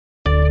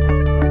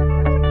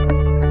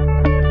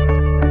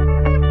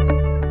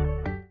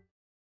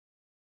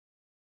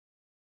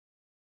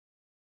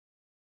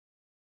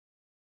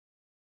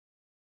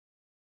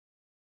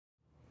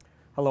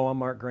Hello, I'm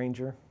Mark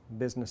Granger,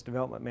 Business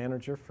Development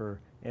Manager for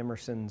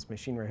Emerson's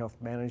Machinery Health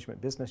Management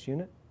Business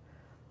Unit.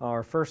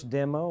 Our first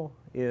demo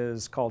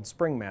is called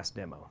Spring Mass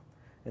Demo.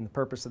 And the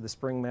purpose of the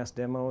Spring Mass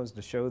Demo is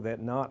to show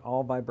that not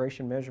all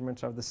vibration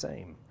measurements are the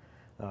same.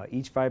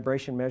 Each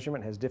vibration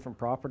measurement has different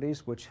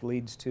properties, which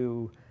leads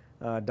to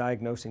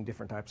diagnosing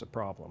different types of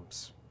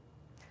problems.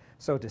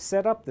 So to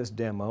set up this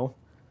demo,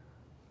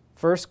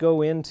 first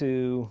go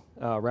into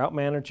Route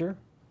Manager,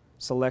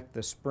 select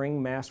the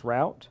Spring Mass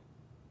route,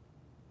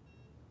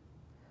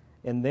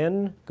 and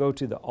then go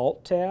to the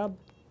Alt tab,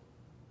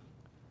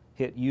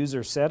 hit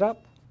User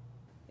Setup,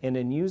 and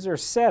in User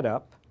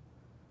Setup,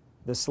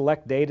 the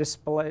Select Data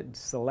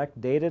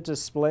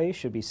Display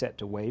should be set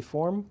to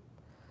Waveform.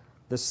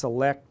 The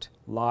Select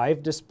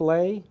Live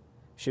Display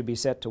should be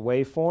set to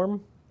Waveform,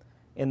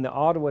 and the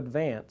Auto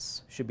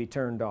Advance should be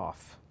turned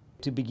off.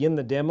 To begin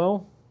the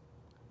demo,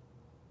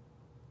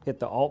 hit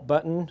the Alt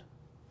button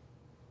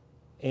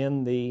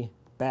and the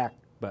Back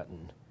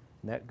button,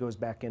 and that goes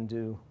back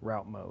into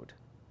route mode.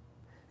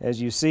 As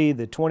you see,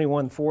 the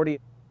 2140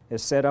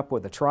 is set up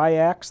with a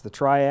triax. The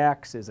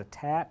triax is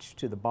attached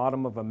to the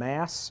bottom of a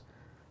mass,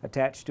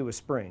 attached to a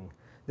spring.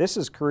 This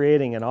is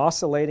creating an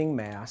oscillating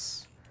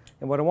mass,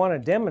 and what I want to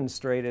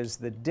demonstrate is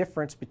the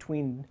difference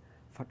between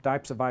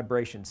types of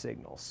vibration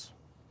signals.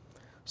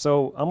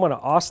 So I'm going to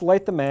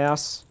oscillate the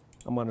mass.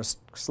 I'm going to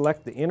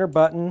select the inner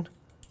button.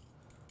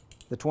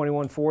 The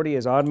 2140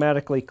 is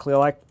automatically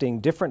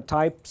collecting different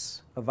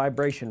types of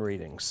vibration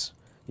readings.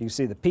 You can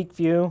see the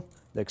PeakVue,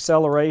 the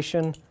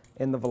acceleration,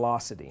 and the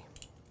velocity.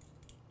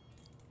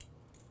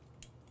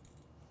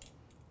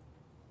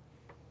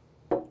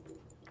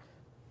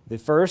 The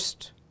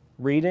first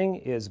reading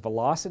is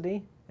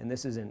velocity, and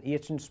this is in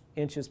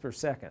inches per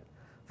second.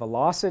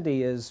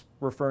 Velocity is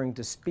referring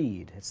to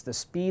speed. It's the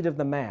speed of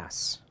the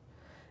mass.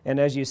 And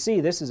as you see,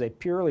 this is a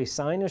purely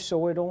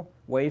sinusoidal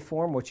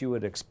waveform, which you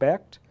would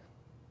expect.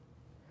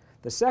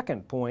 The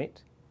second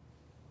point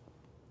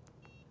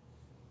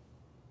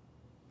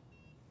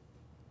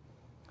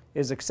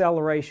is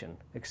acceleration.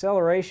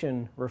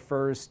 Acceleration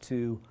refers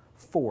to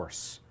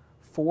force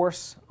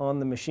on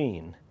the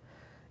machine.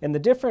 And the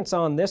difference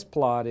on this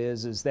plot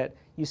is that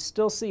you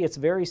still see it's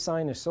very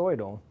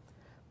sinusoidal,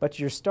 but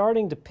you're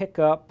starting to pick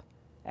up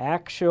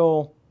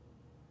actual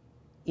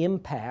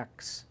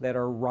impacts that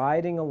are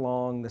riding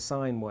along the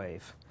sine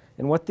wave.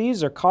 And what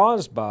these are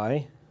caused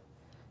by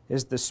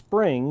is the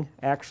spring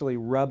actually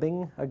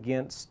rubbing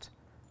against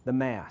the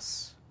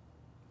mass.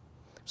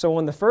 So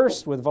on the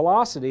first, with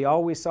velocity,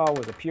 all we saw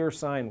was a pure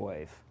sine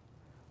wave,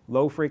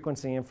 low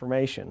frequency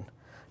information.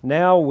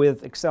 Now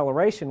with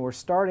acceleration, we're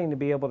starting to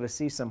be able to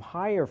see some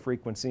higher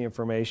frequency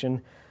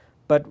information,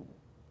 but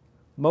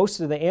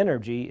most of the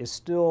energy is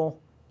still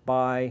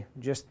by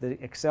just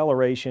the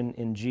acceleration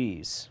in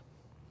G's.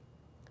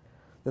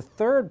 The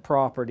third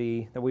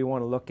property that we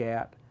want to look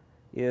at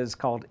is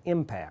called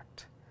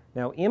impact.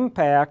 Now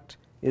impact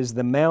is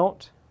the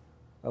amount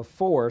of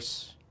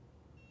force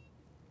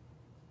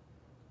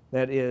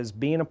that is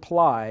being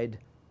applied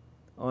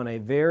on a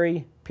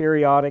very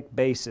periodic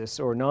basis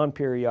or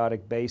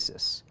non-periodic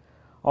basis.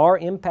 Our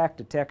impact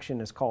detection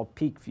is called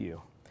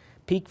PeakVue.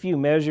 PeakVue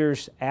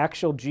measures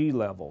actual G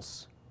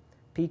levels.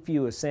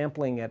 PeakVue is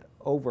sampling at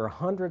over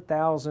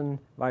 100,000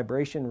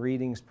 vibration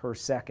readings per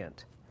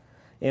second.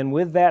 And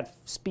with that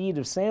speed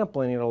of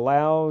sampling, it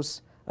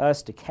allows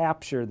us to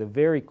capture the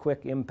very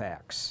quick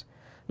impacts.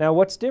 Now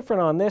what's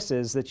different on this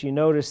is that you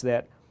notice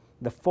that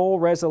the full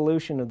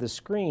resolution of the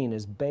screen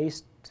is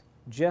based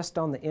just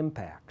on the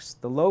impacts.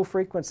 The low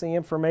frequency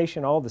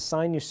information, all the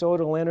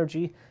sinusoidal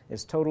energy,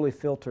 is totally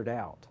filtered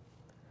out.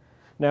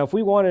 Now if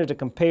we wanted to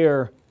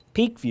compare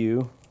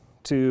PeakVue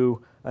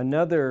to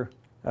another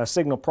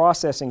signal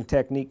processing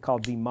technique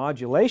called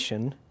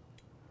demodulation,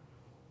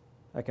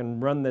 I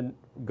can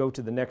go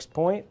to the next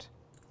point,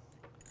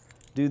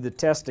 do the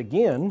test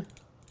again.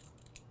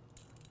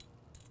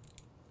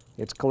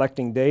 It's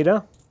collecting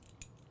data,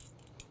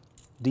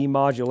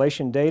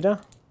 demodulation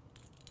data.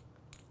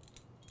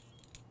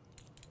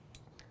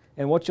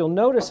 And what you'll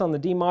notice on the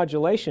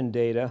demodulation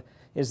data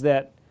is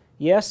that,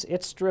 yes,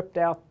 it stripped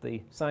out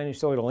the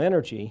sinusoidal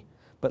energy,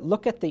 but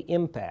look at the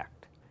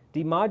impact.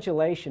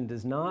 Demodulation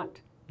does not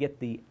get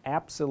the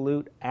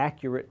absolute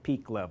accurate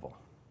peak level.